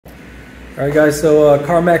Alright guys, so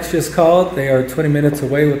Carmax just called. They are 20 minutes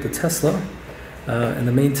away with the Tesla. In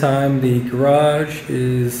the meantime, the garage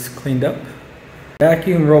is cleaned up.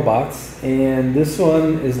 Vacuum robots, and this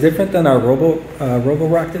one is different than our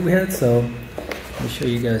Robo-Rock that we had, so let me show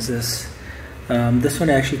you guys this. This one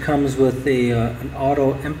actually comes with an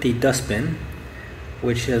auto empty dustbin,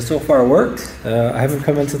 which has so far worked. I haven't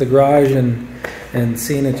come into the garage and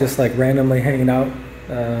seen it just like randomly hanging out,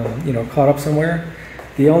 caught up somewhere.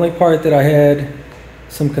 The only part that I had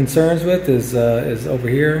some concerns with is over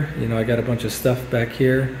here. I got a bunch of stuff back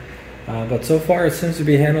here, but so far it seems to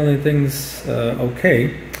be handling things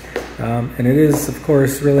okay. And it is, of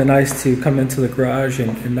course, really nice to come into the garage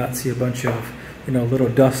and not see a bunch of little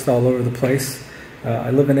dust all over the place.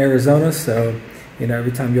 I live in Arizona, so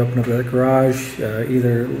every time you open up the garage,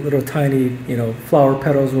 either little tiny flower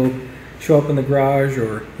petals will show up in the garage,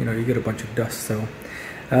 or you get a bunch of dust. So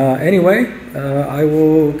anyway, I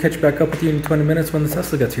will catch back up with you in 20 minutes when the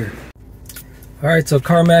Tesla gets here. Alright, so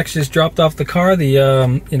Carmax just dropped off the car.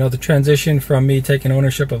 The transition from me taking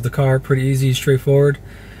ownership of the car, pretty easy, straightforward.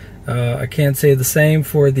 I can't say the same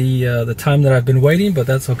for the time that I've been waiting, but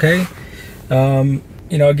that's okay.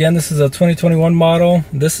 Again, this is a 2021 model.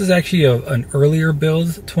 This is actually an earlier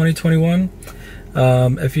build, 2021.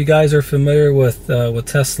 If you guys are familiar with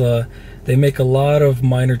Tesla, they make a lot of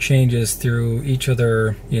minor changes through each of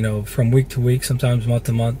their, from week to week, sometimes month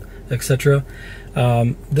to month, etc.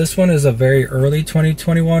 This one is a very early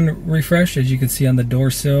 2021 refresh, as you can see on the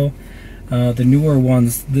door sill. The newer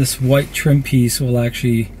ones, this white trim piece will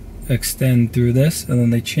actually extend through this, and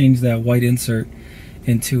then they change that white insert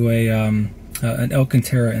into an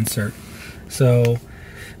Alcantara insert. So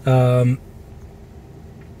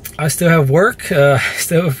I still have work,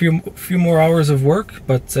 still have a few more hours of work,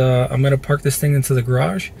 but I'm going to park this thing into the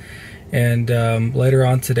garage, and later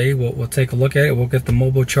on today we'll take a look at it. We'll get the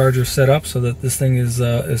mobile charger set up so that this thing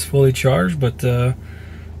is fully charged, but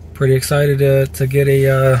pretty excited to get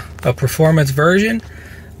a performance version.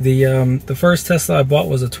 The first Tesla I bought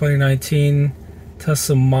was a 2019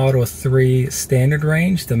 Tesla Model 3 standard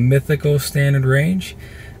range, the mythical standard range,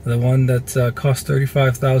 the one that cost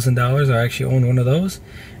 $35,000. I actually own one of those,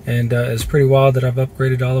 and it's pretty wild that I've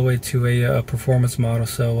upgraded all the way to a performance model.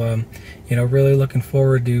 So really looking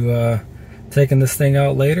forward to taking this thing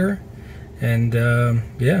out later, and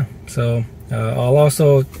yeah, so I'll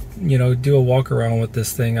also do a walk around with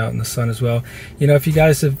this thing out in the sun as well. If you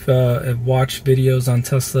guys have watched videos on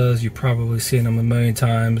Teslas, you've probably seen them a million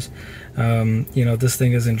times. This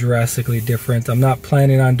thing isn't drastically different. I'm not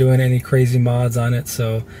planning on doing any crazy mods on it,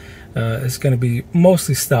 so it's going to be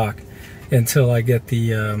mostly stock until I get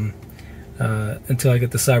the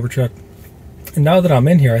Cybertruck. And now that I'm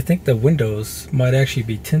in here, I think the windows might actually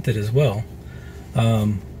be tinted as well,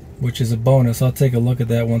 which is a bonus. I'll take a look at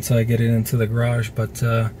that once I get it into the garage. But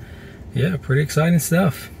yeah, pretty exciting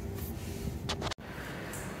stuff.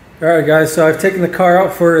 Alright guys, so I've taken the car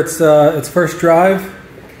out for its first drive.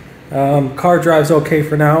 Car drives okay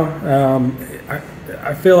for now.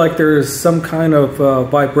 I feel like there's some kind of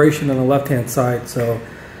vibration on the left hand side, so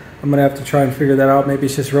I'm gonna have to try and figure that out. Maybe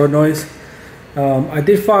it's just road noise. I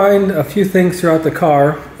did find a few things throughout the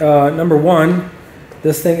car. Number one,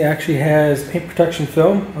 this thing actually has paint protection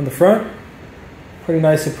film on the front. Pretty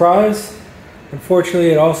nice surprise.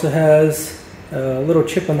 Unfortunately, it also has a little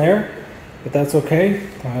chip in there, but that's okay.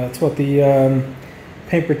 That's what the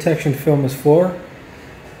paint protection film is for.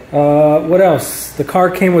 What else? The car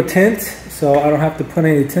came with tint, so I don't have to put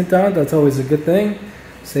any tint on. That's always a good thing.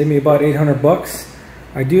 Saved me about 800 bucks.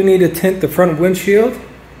 I do need to tint the front windshield.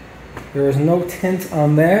 There is no tint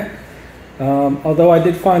on that. Although I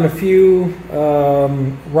did find a few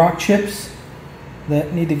rock chips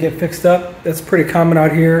that need to get fixed up. That's pretty common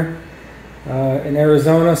out here in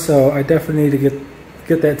Arizona, so I definitely need to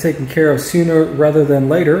get that taken care of sooner rather than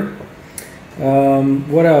later.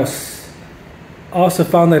 What else? Also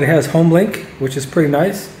found that it has HomeLink, which is pretty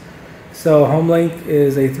nice. So HomeLink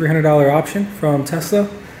is a $300 option from Tesla.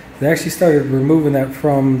 They actually started removing that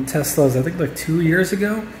from Teslas, I think like 2 years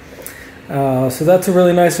ago. So that's a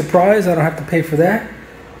really nice surprise. I don't have to pay for that.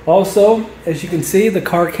 Also, as you can see, the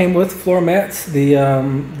car came with floor mats, the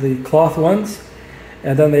cloth ones.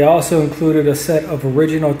 And then they also included a set of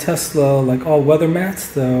original Tesla, like all-weather mats,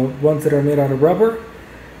 the ones that are made out of rubber.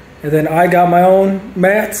 And then I got my own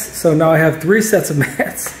mats, so now I have 3 sets of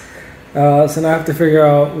mats. So now I have to figure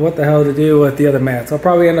out what the hell to do with the other mats. I'll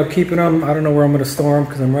probably end up keeping them. I don't know where I'm going to store them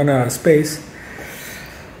because I'm running out of space.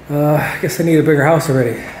 I guess I need a bigger house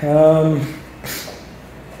already.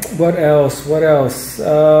 What else?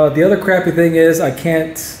 The other crappy thing is I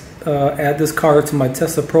can't add this car to my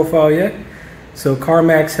Tesla profile yet. So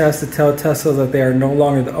Carmax has to tell Tesla that they are no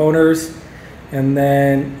longer the owners, and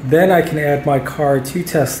then I can add my car to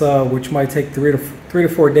Tesla, which might take 3 to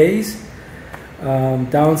 4 days.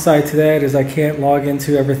 Downside to that is I can't log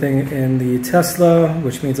into everything in the Tesla,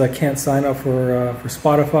 which means I can't sign up for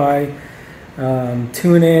Spotify,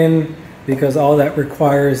 TuneIn, because all that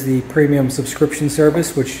requires the premium subscription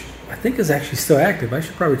service, which I think is actually still active. I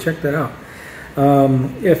should probably check that out.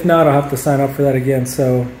 If not, I'll have to sign up for that again.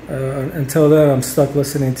 So until then, I'm stuck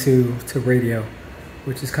listening to radio,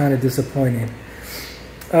 which is kind of disappointing.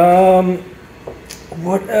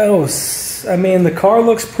 What else? I mean, the car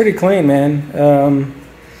looks pretty clean, man.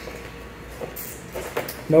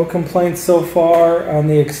 No complaints so far on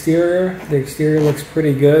the exterior. The exterior looks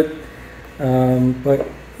pretty good. But,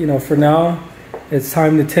 you know, for now, it's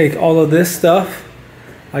time to take all of this stuff.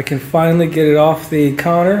 I can finally get it off the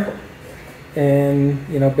counter and,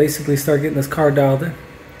 you know, basically start getting this car dialed in.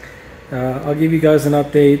 I'll give you guys an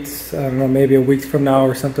update, I don't know, maybe a week from now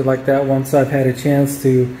or something like that, once I've had a chance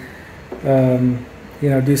to, you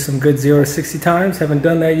know, do some good 0 to 60 times. Haven't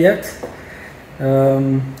done that yet.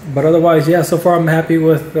 But otherwise, yeah, so far I'm happy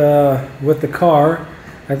with the car.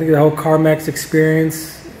 I think the whole CarMax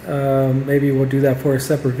experience, maybe we'll do that for a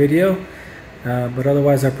separate video. But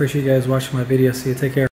otherwise, I appreciate you guys watching my video. See you, take care.